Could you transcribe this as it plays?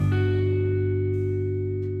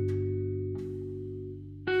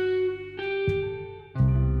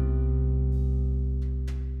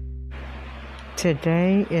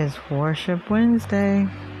Today is Worship Wednesday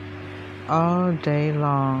all day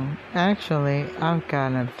long. Actually, I've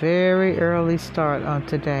gotten a very early start on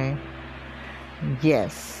today.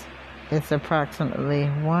 Yes, it's approximately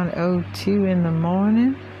 1:02 in the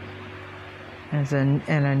morning, and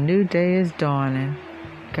a new day is dawning.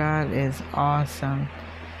 God is awesome.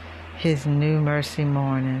 His new mercy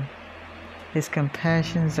morning. His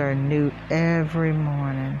compassions are new every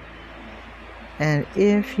morning. And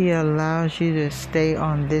if He allows you to stay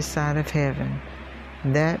on this side of heaven,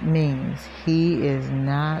 that means He is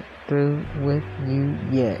not through with you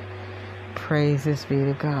yet. Praises be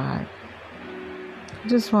to God. I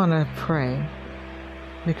just want to pray,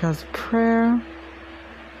 because prayer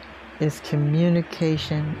is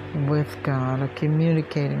communication with God, or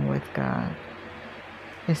communicating with God.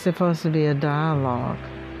 It's supposed to be a dialogue.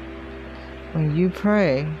 When you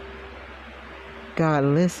pray, God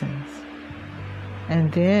listens. And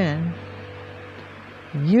then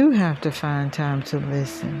you have to find time to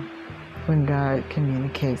listen when God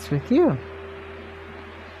communicates with you.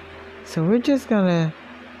 So we're just going to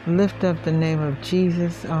lift up the name of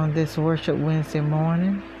Jesus on this Worship Wednesday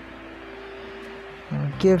morning.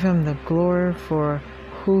 Give Him the glory for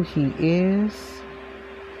who He is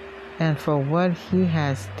and for what He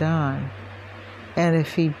has done. And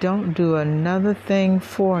if He don't do another thing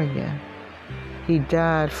for you, He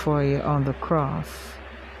died for you on the cross.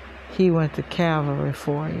 He went to Calvary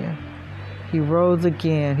for you. He rose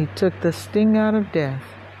again. He took the sting out of death.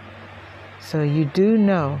 So you do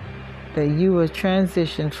know that you will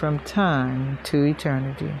transition from time to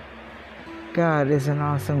eternity. God is an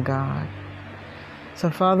awesome God. So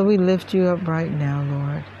Father, we lift you up right now,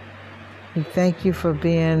 Lord. We thank you for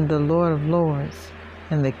being the Lord of Lords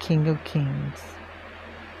and the King of Kings.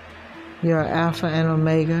 You are Alpha and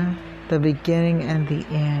Omega, the beginning and the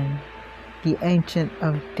end, the Ancient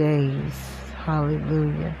of Days.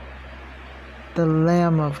 Hallelujah. The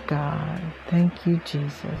Lamb of God. Thank you,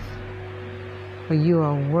 Jesus, for you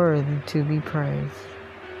are worthy to be praised.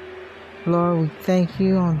 Lord, we thank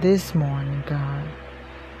you on this morning, God,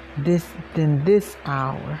 in this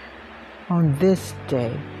hour, on this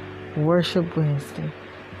day, Worship Wednesday,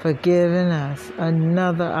 for giving us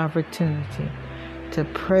another opportunity to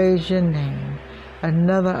praise your name,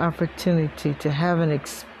 another opportunity to have an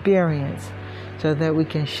experience so that we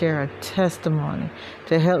can share a testimony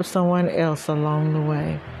to help someone else along the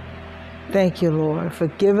way. Thank you, Lord, for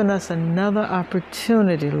giving us another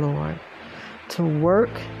opportunity, Lord, to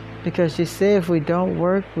work, because you say if we don't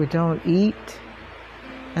work, we don't eat.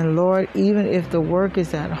 And Lord, even if the work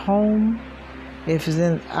is at home, if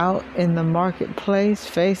it's out in the marketplace,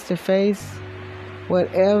 face to face,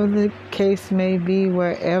 whatever the case may be,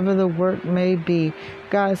 wherever the work may be,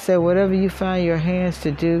 God said, whatever you find your hands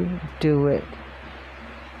to do, do it.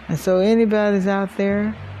 And so anybody's out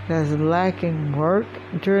there that's lacking work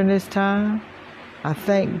during this time, I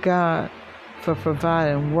thank God for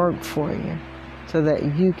providing work for you so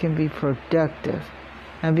that you can be productive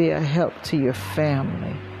and be a help to your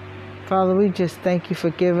family. Father, we just thank you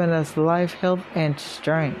for giving us life, health, and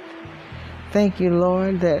strength. Thank you,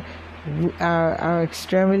 Lord, that our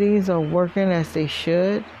extremities are working as they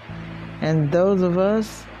should. And those of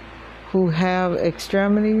us who have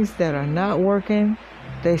extremities that are not working,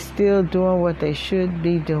 they still doing what they should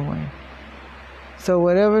be doing. So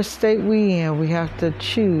whatever state we in, we have to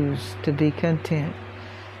choose to be content,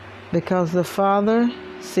 because the Father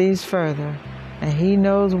sees further, and He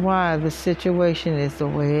knows why the situation is the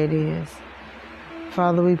way it is.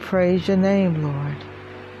 Father, we praise your name, Lord.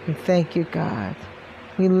 We thank you, God.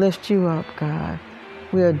 We lift you up, God.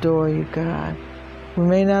 We adore you, God. We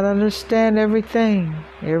may not understand everything,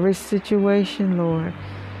 every situation, Lord.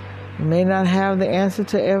 We may not have the answer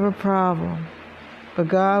to every problem. But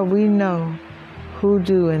God, we know who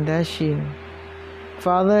do, and that's you.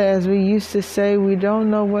 Father, as we used to say, we don't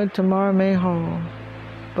know what tomorrow may hold,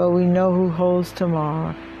 but we know who holds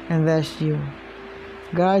tomorrow, and that's you.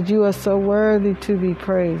 God, you are so worthy to be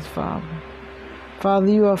praised, Father.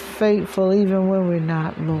 Father, you are faithful even when we're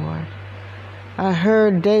not, Lord. I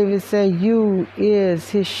heard David say, you is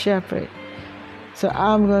his shepherd. So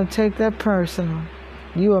I'm going to take that personal.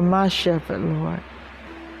 You are my shepherd, Lord.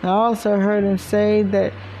 I also heard him say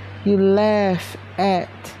that you laugh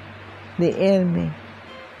at the enemy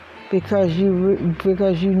because you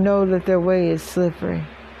know that their way is slippery,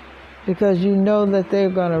 because you know that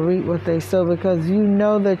they're going to reap what they sow, because you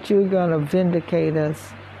know that you're going to vindicate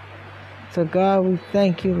us. So God, we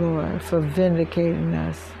thank you, Lord, for vindicating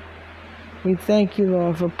us. We thank you,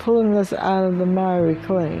 Lord, for pulling us out of the miry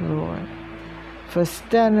clay, Lord, for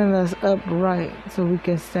standing us upright so we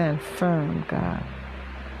can stand firm, God.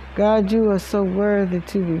 God, you are so worthy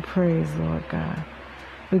to be praised, Lord God.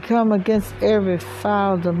 We come against every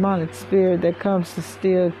foul demonic spirit that comes to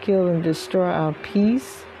steal, kill, and destroy our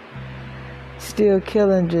peace, steal,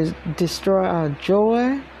 kill, and destroy our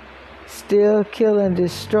joy, steal, kill, and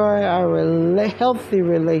destroy our healthy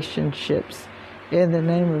relationships in the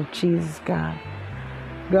name of Jesus, God.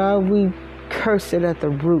 God, we curse it at the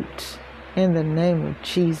root in the name of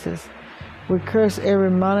Jesus. We curse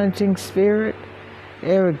every monitoring spirit,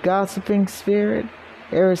 every gossiping spirit,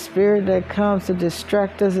 every spirit that comes to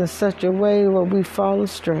distract us in such a way where we fall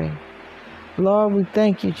astray. Lord, we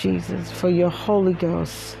thank you, Jesus, for your Holy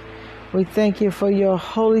Ghost. We thank you for your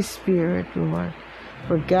Holy Spirit, Lord,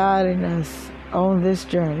 for guiding us on this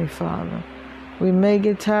journey, Father. We may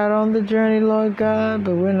get tired on the journey, Lord God,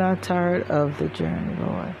 but we're not tired of the journey,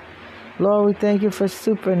 Lord. Lord, we thank you for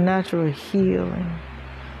supernatural healing,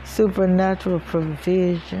 supernatural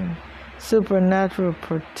provision, supernatural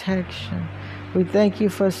protection. We thank you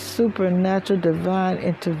for supernatural divine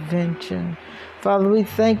intervention. Father, we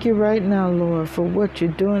thank you right now, Lord, for what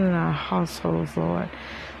you're doing in our households, Lord.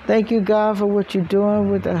 Thank you, God, for what you're doing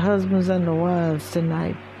with the husbands and the wives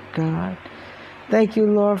tonight, God. Thank you,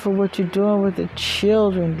 Lord, for what you're doing with the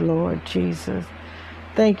children, Lord Jesus.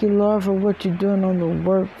 Thank you, Lord, for what you're doing on the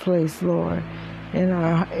workplace, Lord, in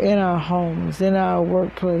our homes, in our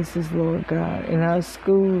workplaces, Lord God, in our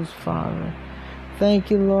schools, Father.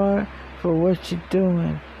 Thank you, Lord, for what you're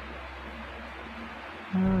doing.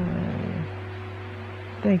 Hallelujah.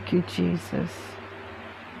 Thank you, Jesus.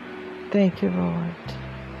 Thank you, Lord.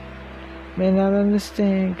 May not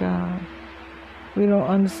understand, God. We don't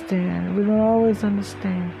understand. We don't always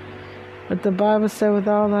understand. But the Bible said, with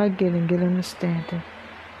all I get understanding.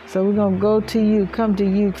 So we're going to go to you, come to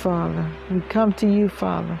you, Father. We come to you,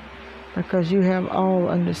 Father, because you have all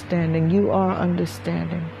understanding. You are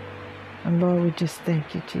understanding. And Lord, we just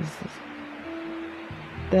thank you, Jesus.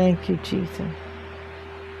 Thank you, Jesus.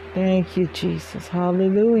 Thank you, Jesus.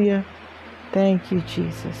 Hallelujah. Thank you,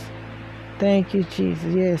 Jesus. Thank you,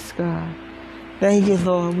 Jesus. Yes, God. Thank you,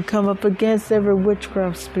 Lord. We come up against every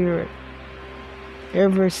witchcraft spirit.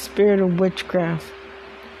 Every spirit of witchcraft.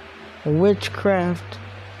 Witchcraft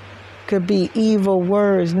could be evil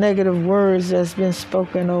words, negative words that's been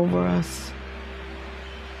spoken over us.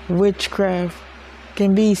 Witchcraft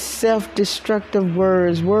can be self-destructive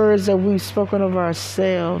words, words that we've spoken of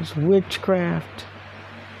ourselves. Witchcraft,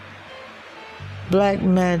 black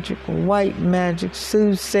magic, white magic,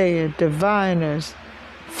 soothsayer, diviners,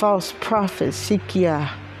 false prophets, Sikia,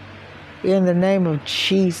 in the name of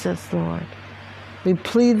Jesus, Lord. We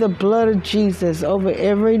plead the blood of Jesus over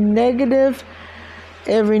every negative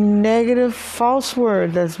false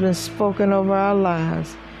word that's been spoken over our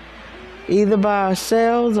lives, either by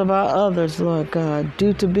ourselves or by others, Lord God,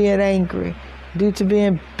 due to being angry, due to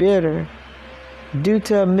being bitter, due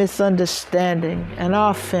to a misunderstanding, an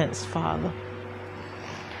offense, Father.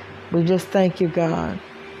 We just thank you, God.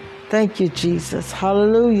 Thank you, Jesus.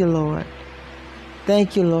 Hallelujah, Lord.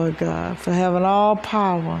 Thank you, Lord God, for having all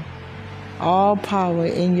power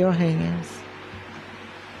in your hands.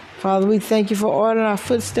 Father, we thank you for ordering our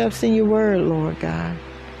footsteps in your word, Lord God.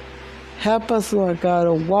 Help us, Lord God,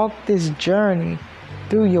 to walk this journey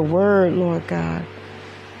through your word, Lord God.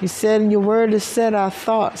 You said in your word to set our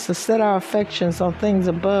thoughts, to set our affections on things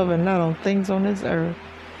above and not on things on this earth.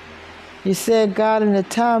 You said, God, in the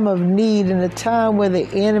time of need, in the time where the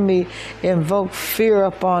enemy invoked fear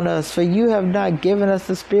upon us, for you have not given us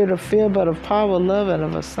the spirit of fear, but of power, love, and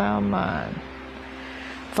of a sound mind.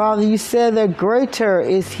 Father, you said that greater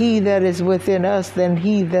is he that is within us than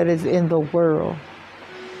he that is in the world.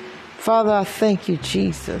 Father, I thank you,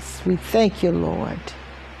 Jesus. We thank you, Lord.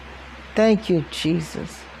 Thank you,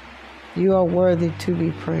 Jesus. You are worthy to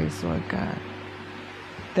be praised, Lord God.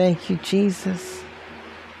 Thank you, Jesus.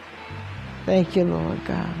 Thank you, Lord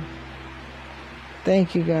God.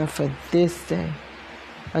 Thank you, God, for this day.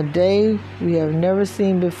 A day we have never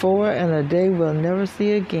seen before and a day we'll never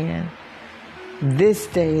see again. This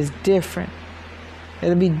day is different.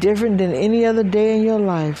 It'll be different than any other day in your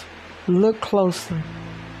life. Look closely.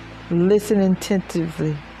 Listen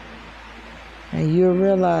attentively. And you'll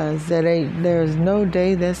realize that there is no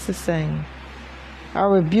day that's the same. I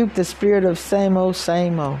rebuke the spirit of same old,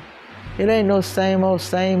 same old. It ain't no same old,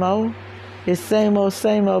 same old. It's same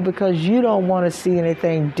old because you don't want to see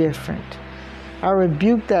anything different. I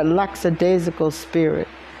rebuke that lackadaisical spirit,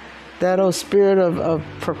 that old spirit of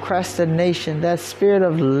procrastination, that spirit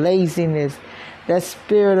of laziness, that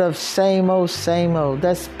spirit of same old,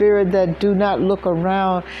 that spirit that do not look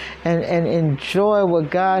around and enjoy what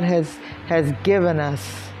God has given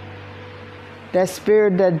us, that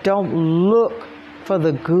spirit that don't look for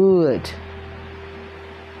the good.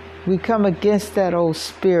 We come against that old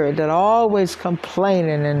spirit that always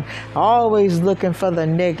complaining and always looking for the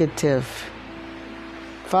negative.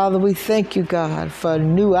 Father, we thank you, God, for a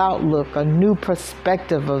new outlook, a new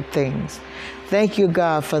perspective of things. Thank you,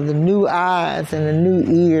 God, for the new eyes and the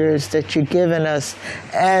new ears that you're giving us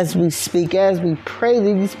as we speak, as we pray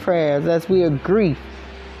these prayers, as we agree.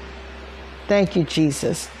 Thank you,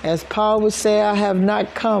 Jesus. As Paul would say, I have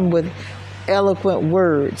not come with eloquent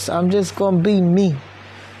words. I'm just going to be me.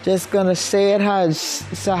 Just going to say it how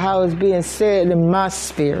it's being said in my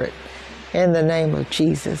spirit, in the name of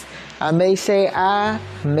Jesus. I may say I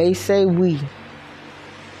may say we.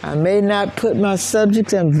 I may not put my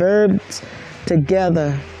subjects and verbs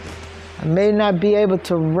together. I may not be able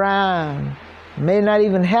to rhyme. I may not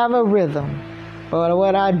even have a rhythm. But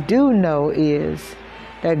what I do know is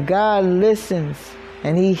that God listens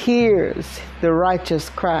and He hears the righteous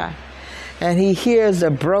cry. And He hears a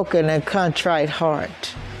broken and contrite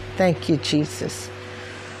heart. Thank you, Jesus.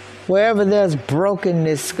 Wherever there's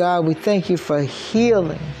brokenness, God, we thank you for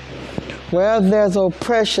healing. Wherever there's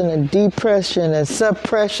oppression and depression and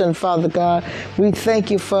suppression, Father God, we thank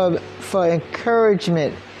you for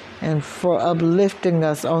encouragement and for uplifting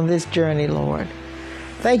us on this journey, Lord.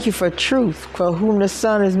 Thank you for truth. For whom the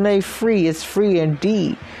Son is made free is free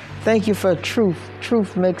indeed. Thank you for truth.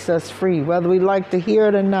 Truth makes us free. Whether we like to hear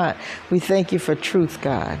it or not, we thank you for truth,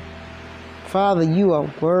 God. Father, you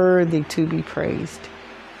are worthy to be praised.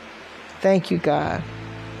 Thank you, God.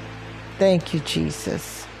 Thank you,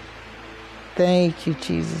 Jesus. Thank you,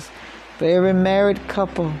 Jesus. For every married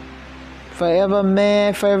couple, for every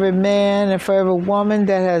man, and for every woman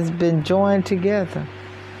that has been joined together.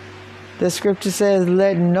 The scripture says,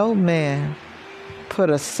 let no man put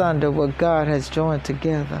asunder what God has joined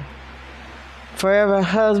together. For every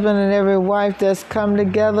husband and every wife that's come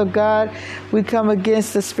together, God, we come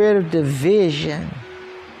against the spirit of division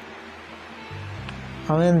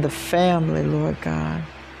in the family, Lord God.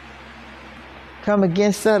 Come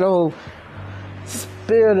against that old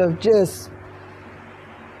spirit of just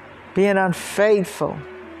being unfaithful,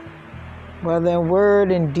 whether in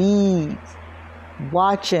word and deed,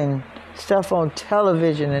 watching stuff on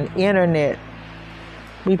television and internet.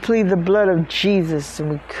 We plead the blood of Jesus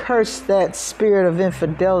and we curse that spirit of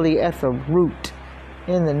infidelity at the root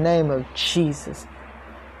in the name of Jesus.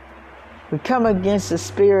 We come against the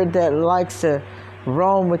spirit that likes to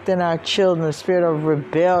roam within our children, the spirit of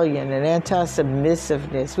rebellion and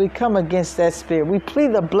anti-submissiveness. We come against that spirit. We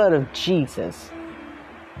plead the blood of Jesus.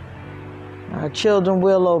 Our children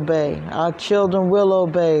will obey. Our children will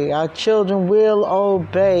obey. Our children will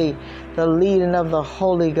obey the leading of the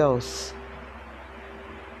Holy Ghost.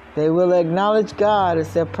 They will acknowledge God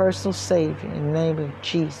as their personal Savior in the name of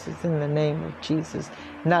Jesus, in the name of Jesus,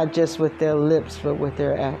 not just with their lips, but with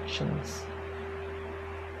their actions.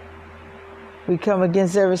 We come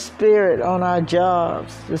against every spirit on our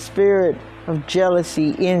jobs, the spirit of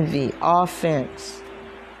jealousy, envy, offense,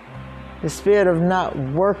 the spirit of not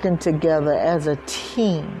working together as a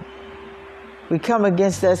team. We come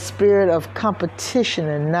against that spirit of competition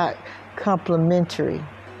and not complementary.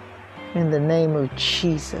 In the name of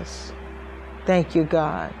Jesus. Thank you,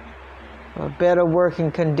 God, for better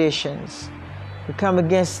working conditions. We come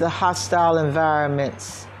against the hostile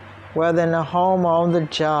environments, whether in the home or on the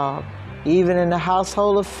job, even in the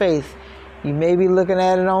household of faith. You may be looking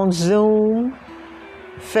at it on Zoom,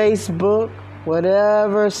 Facebook,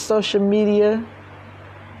 whatever social media,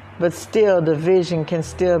 but still division can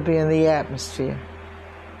still be in the atmosphere.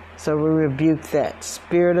 So we rebuke that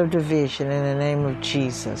spirit of division in the name of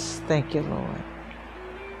Jesus. Thank you, Lord.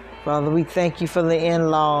 Father, we thank you for the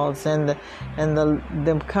in-laws and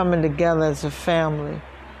them coming together as a family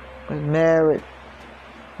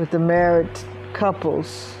with the married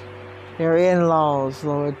couples, their in-laws,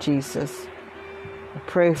 Lord Jesus. I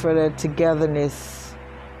pray for their togetherness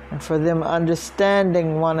and for them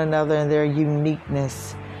understanding one another and their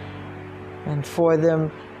uniqueness, and for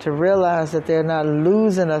them to realize that they're not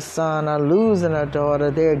losing a son or losing a daughter,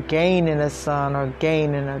 they're gaining a son or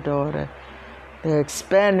gaining a daughter. They're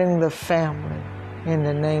expanding the family in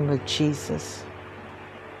the name of Jesus.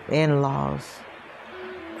 In-laws.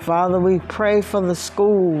 Father, we pray for the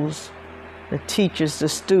schools, the teachers, the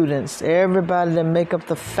students, everybody that make up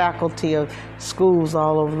the faculty of schools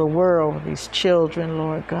all over the world, these children,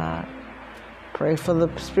 Lord God. Pray for the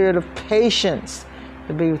spirit of patience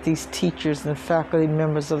to be with these teachers and faculty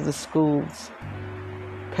members of the schools.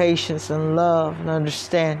 Patience and love and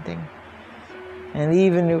understanding. And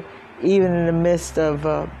even in the midst of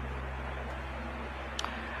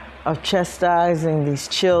of chastising these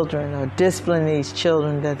children or disciplining these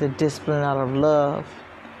children, that they're disciplined out of love.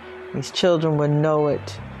 These children will know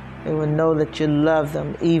it. They will know that you love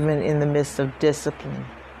them even in the midst of discipline.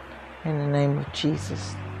 In the name of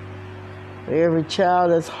Jesus. For every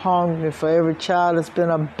child that's hungry, for every child that's been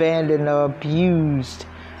abandoned or abused,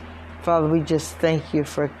 Father, we just thank you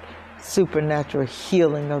for supernatural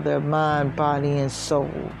healing of their mind, body, and soul,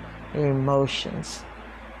 their emotions.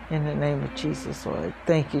 In the name of Jesus, Lord.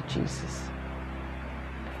 Thank you, Jesus.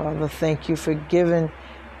 Father, thank you for giving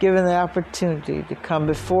the opportunity to come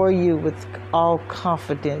before you with all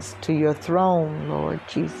confidence to your throne, Lord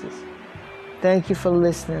Jesus. Thank you for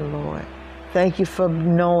listening, Lord. Thank you for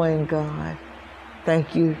knowing, God.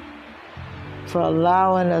 Thank you for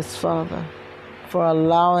allowing us, Father, for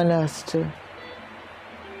allowing us to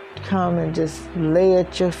come and just lay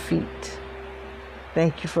at your feet.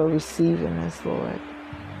 Thank you for receiving us, Lord.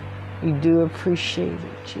 We do appreciate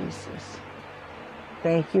it, Jesus.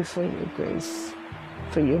 Thank you for your grace,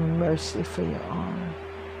 for your mercy, for your honor.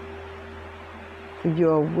 For you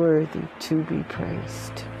are worthy to be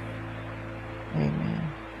praised.